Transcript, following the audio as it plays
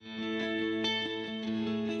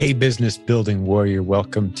Hey, business building warrior,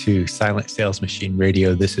 welcome to Silent Sales Machine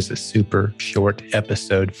Radio. This is a super short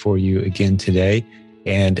episode for you again today.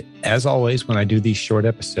 And as always, when I do these short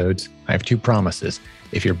episodes, I have two promises.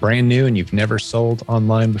 If you're brand new and you've never sold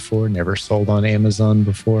online before, never sold on Amazon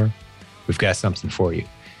before, we've got something for you.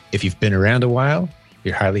 If you've been around a while,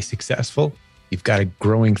 you're highly successful, you've got a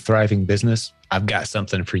growing, thriving business, I've got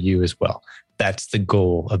something for you as well. That's the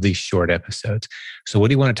goal of these short episodes. So what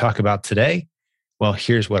do you want to talk about today? Well,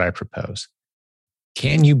 here's what I propose.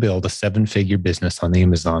 Can you build a seven-figure business on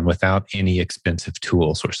Amazon without any expensive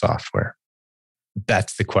tools or software?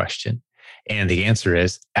 That's the question. And the answer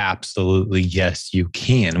is absolutely yes, you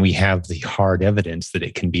can. We have the hard evidence that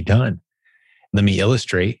it can be done. Let me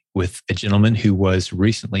illustrate with a gentleman who was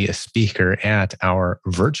recently a speaker at our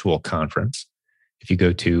virtual conference. If you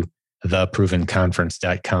go to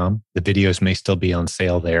theprovenconference.com, the videos may still be on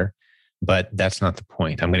sale there. But that's not the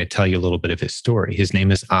point. I'm going to tell you a little bit of his story. His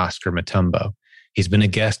name is Oscar Mutombo. He's been a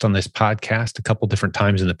guest on this podcast a couple different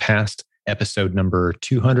times in the past, episode number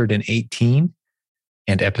 218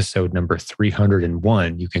 and episode number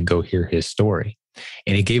 301. You can go hear his story.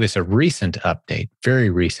 And he gave us a recent update,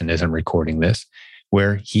 very recent as I'm recording this,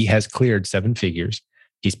 where he has cleared seven figures.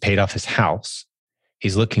 He's paid off his house.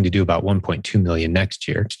 He's looking to do about 1.2 million next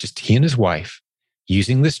year. It's just he and his wife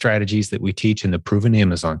using the strategies that we teach in the Proven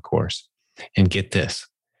Amazon course. And get this,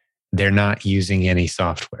 they're not using any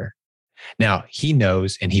software. Now, he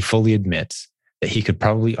knows and he fully admits that he could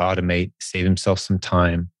probably automate, save himself some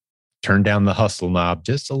time, turn down the hustle knob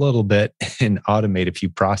just a little bit and automate a few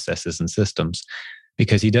processes and systems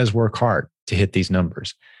because he does work hard to hit these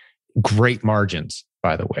numbers. Great margins,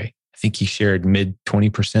 by the way. I think he shared mid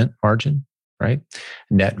 20% margin, right?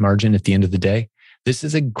 Net margin at the end of the day. This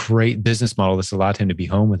is a great business model that's allowed him to be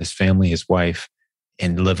home with his family, his wife,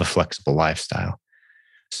 and live a flexible lifestyle.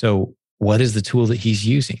 So what is the tool that he's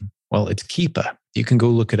using? Well, it's Keepa. You can go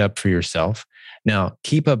look it up for yourself. Now,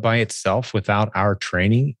 Keepa by itself without our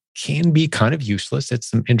training can be kind of useless. It's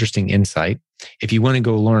some interesting insight. If you want to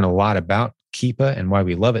go learn a lot about Keepa and why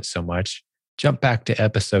we love it so much, jump back to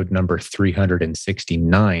episode number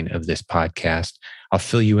 369 of this podcast. I'll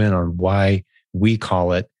fill you in on why we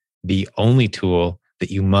call it the only tool that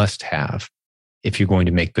you must have if you're going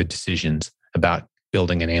to make good decisions about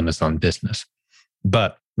building an Amazon business.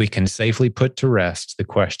 But we can safely put to rest the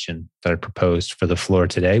question that I proposed for the floor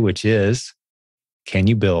today, which is, can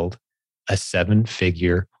you build a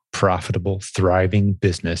seven-figure, profitable, thriving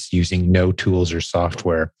business using no tools or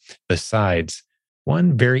software besides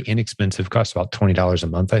one very inexpensive, costs about $20 a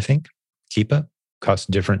month, I think. Keepa costs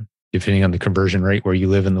different depending on the conversion rate where you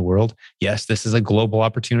live in the world. Yes, this is a global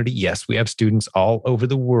opportunity. Yes, we have students all over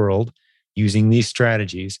the world using these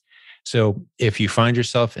strategies. So if you find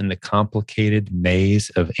yourself in the complicated maze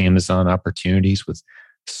of Amazon opportunities with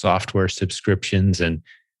software subscriptions and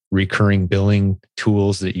recurring billing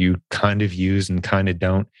tools that you kind of use and kind of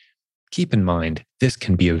don't, keep in mind, this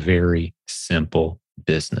can be a very simple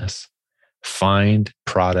business. Find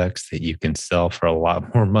products that you can sell for a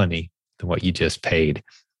lot more money than what you just paid.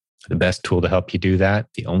 The best tool to help you do that,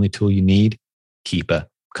 the only tool you need, Keepa.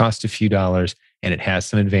 Costs a few dollars, and it has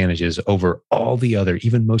some advantages over all the other,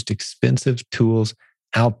 even most expensive tools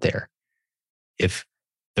out there. If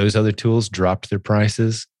those other tools dropped their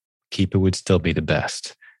prices, Keepa would still be the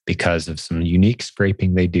best because of some unique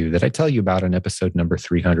scraping they do that I tell you about in episode number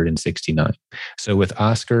 369. So with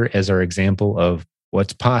Oscar as our example of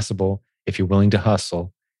what's possible if you're willing to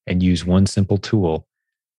hustle and use one simple tool,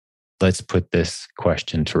 let's put this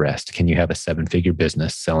question to rest. Can you have a seven-figure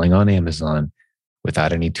business selling on Amazon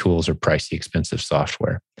without any tools or pricey, expensive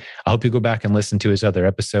software? I hope you go back and listen to his other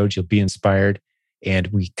episodes. You'll be inspired. And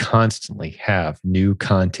we constantly have new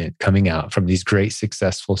content coming out from these great,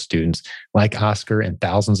 successful students like Oscar and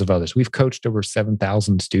thousands of others. We've coached over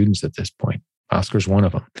 7,000 students at this point. Oscar's one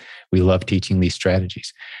of them. We love teaching these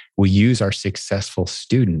strategies. We use our successful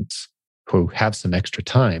students who have some extra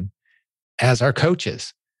time as our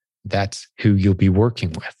coaches. That's who you'll be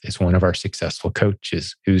working with, is one of our successful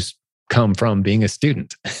coaches who's come from being a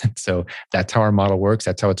student. So that's how our model works.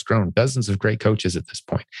 That's how it's grown. Dozens of great coaches at this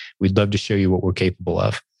point. We'd love to show you what we're capable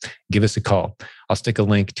of. Give us a call. I'll stick a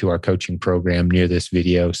link to our coaching program near this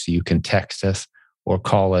video so you can text us or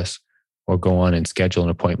call us or go on and schedule an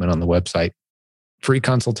appointment on the website. Free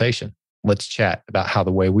consultation. Let's chat about how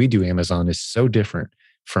the way we do Amazon is so different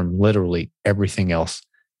from literally everything else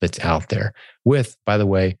that's out there. With, by the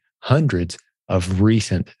way, hundreds of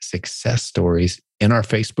recent success stories in our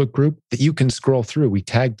Facebook group that you can scroll through. We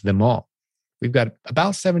tagged them all. We've got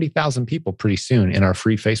about 70,000 people pretty soon in our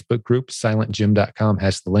free Facebook group. SilentJim.com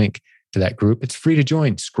has the link. to that group. It's free to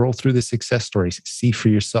join. Scroll through the success stories, see for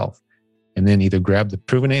yourself, and then either grab the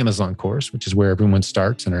Proven Amazon course, which is where everyone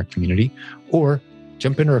starts in our community, or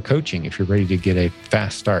jump into our coaching if you're ready to get a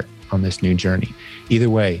fast start on this new journey. Either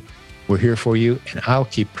way, we're here for you, and I'll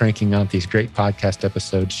keep cranking out these great podcast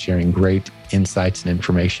episodes, sharing great insights and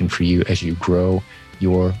information for you as you grow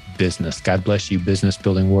your business. God bless you, business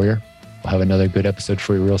building warrior. We'll have another good episode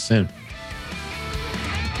for you real soon.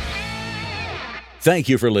 Thank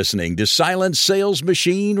you for listening to Silent Sales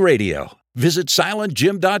Machine Radio. Visit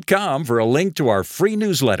silentjim.com for a link to our free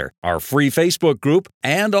newsletter, our free Facebook group,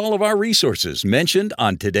 and all of our resources mentioned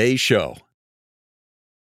on today's show.